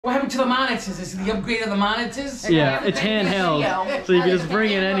What happened to the monitors? Is it the upgrade of the monitors? Yeah, it's handheld, so you can just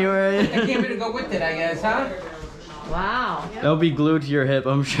bring it anywhere. That came to go with it, I guess, huh? Wow. That'll be glued to your hip,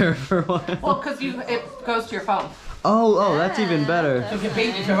 I'm sure, for a while. Well, because it goes to your phone. Oh, that's even better. So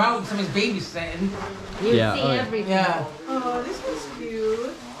if you're out and somebody's babysitting. You Yeah, see oh, yeah. everything. Yeah. Oh, this one's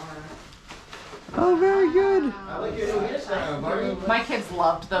cute. Oh, very good. My kids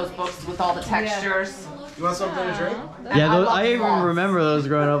loved those books with all the textures. You want something to drink? Yeah, love I even frogs. remember those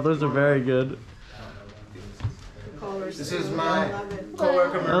growing up. Those are very good. This is my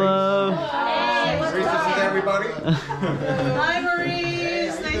coworker Maurice. Hello. Hey, what's Maurice, this is everybody. Hi,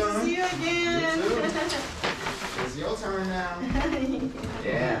 Maurice. Nice to see you again. It's your turn now.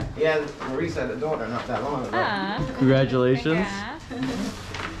 Yeah, Maurice had a daughter not that long ago. Congratulations.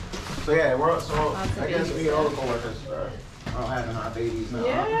 So yeah, I guess we all the coworkers are all having our babies now.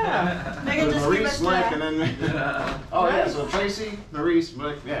 Yeah. Megan It was just gave us Maurice, Mike, that. and then oh yeah, so Tracy, Maurice,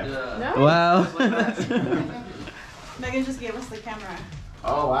 Mike, yeah. No? Wow. Megan just gave us the camera.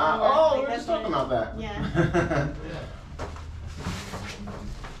 Oh wow. Oh, we were just talking about that. Yeah.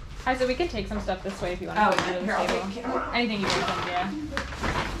 Alright, so we can take some stuff this way if you want to. Oh, put it here, on I'll the take table. camera. Anything you want, yeah.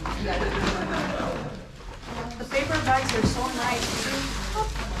 The paper bags are so nice.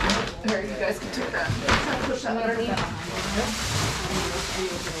 Here, you guys can take that. Push that underneath.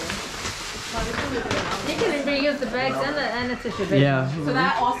 You can reuse the bags and the tissue paper. Yeah. So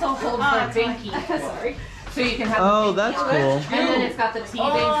that also holds the binky. Sorry. So you can have the Oh, binky that's on it. cool. And then it's got the teething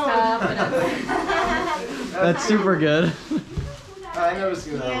stuff. And it's, That's super good. I never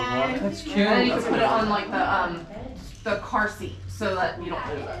seen that before. That's cute. and then you can put it on like the car seat so that you don't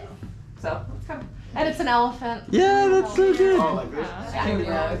lose it. So it's kind of, and it's an elephant. Yeah, that's so good. Oh, like this? Cute,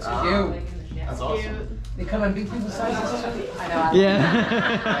 yeah, it's cute. That's awesome. They come in big people sizes. I know.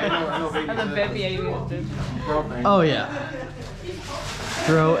 Yeah. I know baby. And the baby did. Propane. Oh yeah.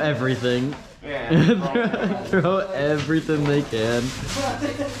 Throw everything. Yeah. Throw everything they can.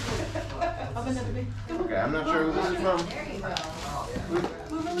 Okay, I'm not sure who this is from.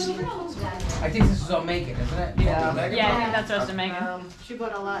 I think this is all Megan, isn't it? Yeah. Megan? Yeah, I think that's supposed to make it. She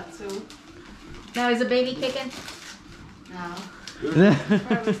bought a lot too. Now is the baby kicking? No. Yeah.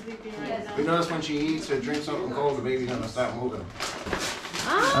 Probably sleeping right now. We notice when she eats or drinks something cold, the baby's gonna stop moving.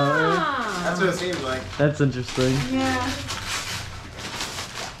 Ah. That's what it seems like. That's interesting. Yeah.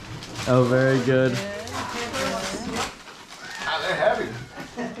 Oh, very good. Ah, they're heavy.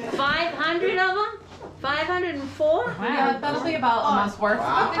 500 of them? 504? Yeah, that'll be about a month's worth.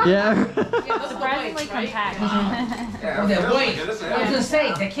 Wow. Yeah. Surprisingly compact. Yeah, Oh, they're it feels white. like it, isn't I was it? gonna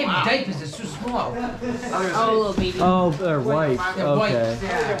say, they can't be diapers, they're too small. Oh, little baby. Oh, they're white. They're white. Okay.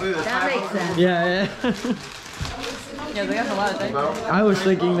 That makes sense. Yeah, yeah. Yeah, they have a lot of things. I was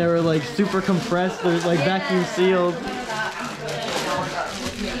thinking they were like super compressed, they're like vacuum sealed.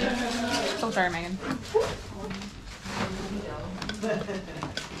 Oh, sorry, Megan.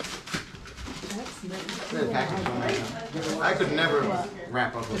 I could never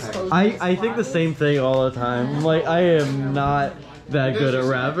wrap up a package. I think the same thing all the time. Like, I am not that good at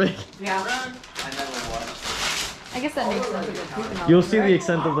wrapping. Yeah. I guess that makes sense. You'll see the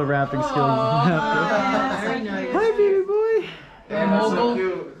extent of the wrapping skills after. Very nice. Hi, baby boy. That's so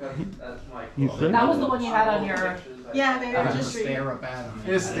cute. He's there. That was the one you had on your. Yeah, maybe I'll just read.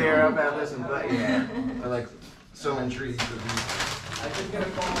 Just stare up at this and but yeah. I like sowing trees.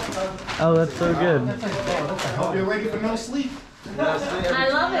 Oh, that's so good. Hope you're ready for no sleep. I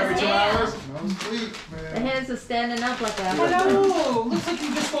love Every it. 2 Yeah. hours, no sleep, The man. hands are standing up like that. Oh, looks like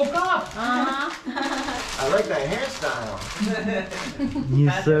you just woke up. Uh-huh. I like that hairstyle.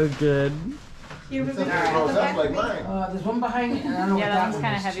 He's so good. Here we go. It rolls up like mine. There's one behind it, and I don't know Yeah, what that one's one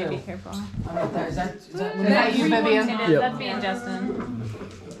kind of is, heavy. too. Be careful. I don't know if that is that. Is that Is that you, Vivian? It is. Yep. That's me and Justin.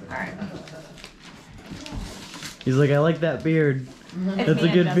 Alright. He's like, I like that beard. It's That's me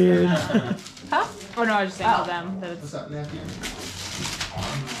a and good Justin. beard. Huh? Oh no, I was just saying Oh. to them that it's. What's up, nephew?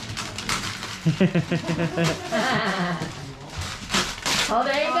 Oh,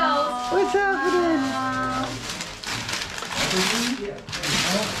 there you go. What's happening?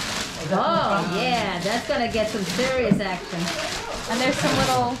 Oh, yeah. That's going to get some serious action. And there's some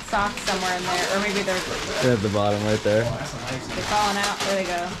little socks somewhere in there, or maybe they're They're at the bottom right there. falling out. There they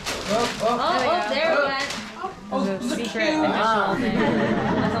go. Oh, there it went. There's a secret additional thing.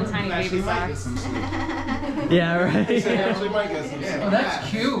 That's on tiny baby socks. Yeah, right. Actually, might get some sleep. Oh, that's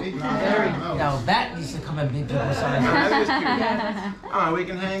cute. Now that needs to come in big people size. That is cute. Oh, we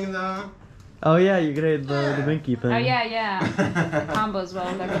can hang the. Oh yeah, you could hit the binky thing. Oh yeah, yeah. Combos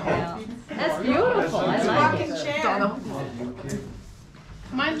well with everything else. That's beautiful. I like it. Rocking chair.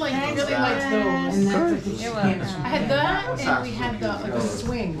 Mine like really likes those. And that's what It was. I had that and we had the like a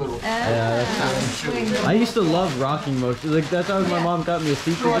swing. Yeah, that's I used to love rocking motion. Like that's how my mom got me a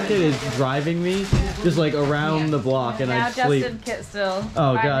seat as a kid, is driving me just like around the block, and Now I'd sleep. Justin Kit still.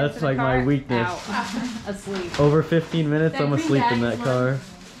 Oh 5 god, minutes that's in the like my car, weakness. out. Asleep. Over 15 minutes, I'm asleep in that car.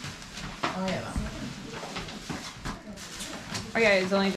 Oh yeah. Oh yeah, it's only